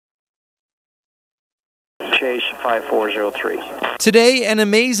Chase 5403. Today, an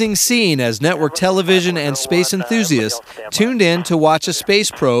amazing scene as network television and space enthusiasts tuned in to watch a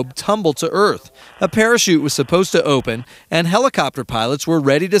space probe tumble to Earth. A parachute was supposed to open, and helicopter pilots were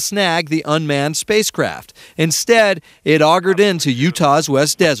ready to snag the unmanned spacecraft. Instead, it augured into Utah's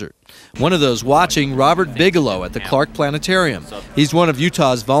West Desert. One of those watching, Robert Bigelow at the Clark Planetarium. He's one of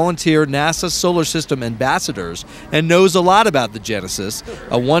Utah's volunteer NASA Solar System ambassadors and knows a lot about the Genesis,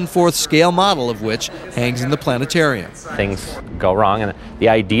 a 1/4 scale model of which hangs in the planetarium. Things go wrong, and the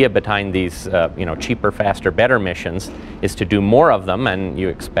idea behind these cheaper, faster, better missions is to do more of them, and you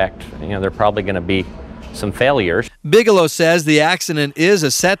expect they're probably going to be some failures. Bigelow says the accident is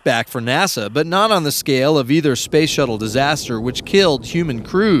a setback for NASA, but not on the scale of either space shuttle disaster which killed human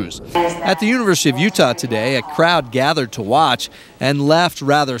crews. At the University of Utah today, a crowd gathered to watch and left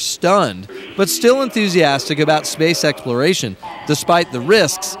rather stunned, but still enthusiastic about space exploration, despite the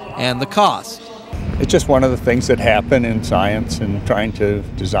risks and the cost. It's just one of the things that happen in science and trying to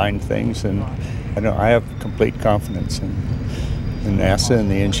design things, and I have complete confidence in NASA and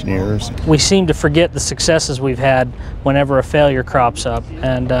the engineers. We seem to forget the successes we've had whenever a failure crops up,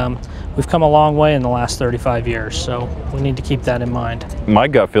 and we've come a long way in the last 35 years, so we need to keep that in mind. My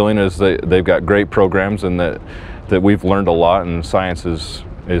gut feeling is that they've got great programs and that we've learned a lot, and science is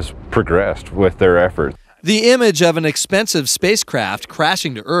progressed with their efforts. The image of an expensive spacecraft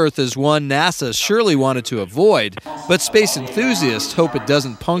crashing to Earth is one NASA surely wanted to avoid, but space enthusiasts hope it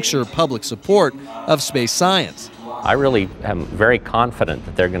doesn't puncture public support of space science. I really am very confident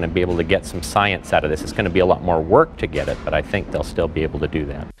that they're going to be able to get some science out of this. It's going to be a lot more work to get it, but I think they'll still be able to do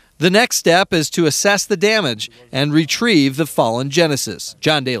that. The next step is to assess the damage and retrieve the fallen Genesis.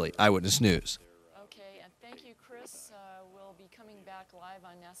 John Daley, Eyewitness News. Okay, and thank you, Chris. We'll be coming back live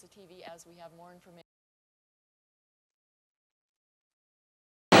on NASA TV as we have more information.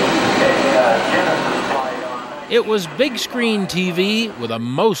 It was big screen TV with a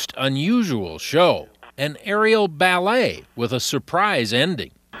most unusual show. An aerial ballet with a surprise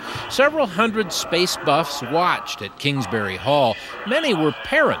ending. Several hundred space buffs watched at Kingsbury Hall. Many were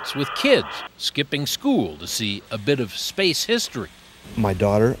parents with kids skipping school to see a bit of space history. My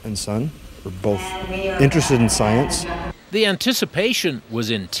daughter and son were both interested in science. The anticipation was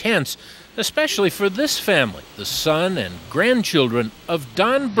intense, especially for this family, the son and grandchildren of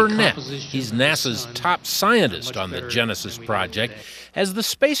Don Burnett. He's NASA's top scientist on the Genesis project. As the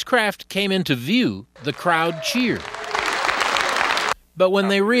spacecraft came into view, the crowd cheered. But when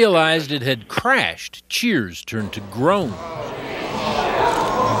they realized it had crashed, cheers turned to groans.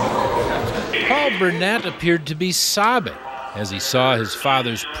 Paul Burnett appeared to be sobbing as he saw his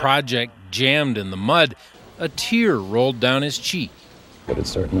father's project jammed in the mud. A tear rolled down his cheek. But it's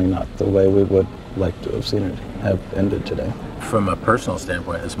certainly not the way we would like to have seen it have ended today. From a personal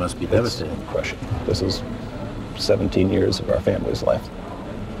standpoint, this must be devastating. It's crushing. This is 17 years of our family's life.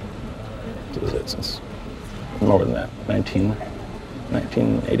 This is it since more than that,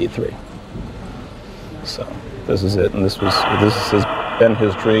 1983. So this is it, and this has been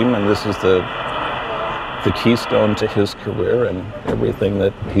his dream, and this is the keystone to his career and everything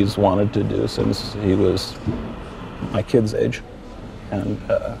that he's wanted to do since he was my kid's age. And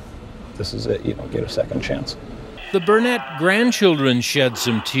this is it. You don't get a second chance. The Burnett grandchildren shed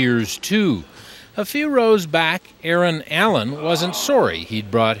some tears too. A few rows back, Aaron Allen wasn't sorry he'd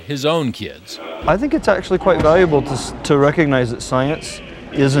brought his own kids. I think it's actually quite valuable to recognize that science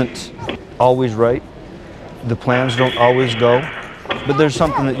isn't always right. The plans don't always go, but there's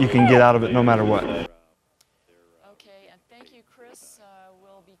something that you can get out of it no matter what. Okay, and thank you, Chris.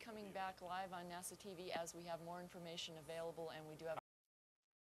 We'll be coming back live on NASA TV as we have more information available, and we do have...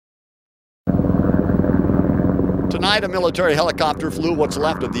 Tonight, a military helicopter flew what's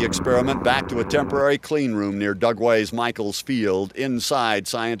left of the experiment back to a temporary clean room near Dugway's Michaels Field. Inside,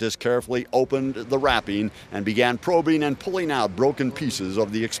 scientists carefully opened the wrapping and began probing and pulling out broken pieces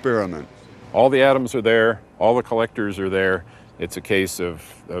of the experiment. All the atoms are there, all the collectors are there. It's a case of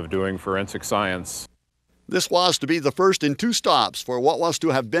doing forensic science. This was to be the first in 2 stops for what was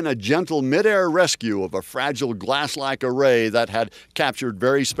to have been a gentle mid-air rescue of a fragile glass-like array that had captured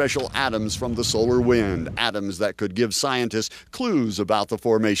very special atoms from the solar wind, atoms that could give scientists clues about the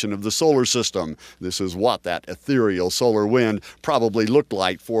formation of the solar system. This is what that ethereal solar wind probably looked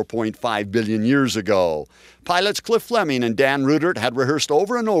like 4.5 billion years ago. Pilots Cliff Fleming and Dan Rudert had rehearsed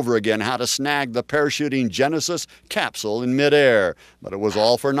over and over again how to snag the parachuting Genesis capsule in midair, but it was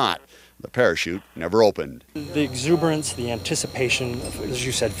all for naught. The parachute never opened. The exuberance, the anticipation, as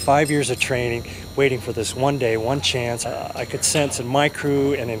you said, 5 years of training, waiting for this one day, one chance. I could sense in my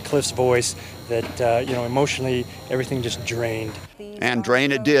crew and in Cliff's voice that, emotionally, everything just drained. And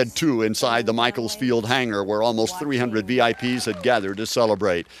drain it did, too, inside the Michaels Field hangar, where almost 300 VIPs had gathered to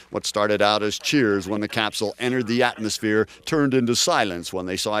celebrate. What started out as cheers when the capsule entered the atmosphere turned into silence when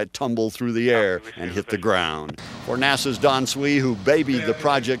they saw it tumble through the air and hit the ground. For NASA's Don Swee, who babied the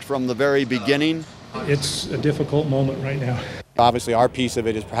project from the very beginning, it's a difficult moment right now. Obviously, our piece of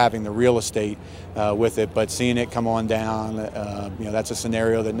it is having the real estate with it, but seeing it come on down, that's a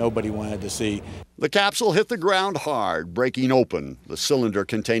scenario that nobody wanted to see. The capsule hit the ground hard, breaking open. The cylinder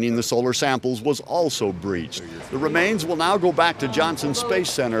containing the solar samples was also breached. The remains will now go back to Johnson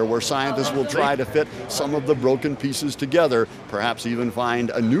Space Center, where scientists will try to fit some of the broken pieces together, perhaps even find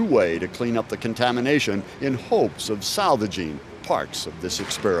a new way to clean up the contamination in hopes of salvaging parts of this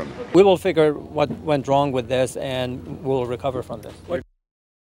experiment. We will figure what went wrong with this and we'll recover from this.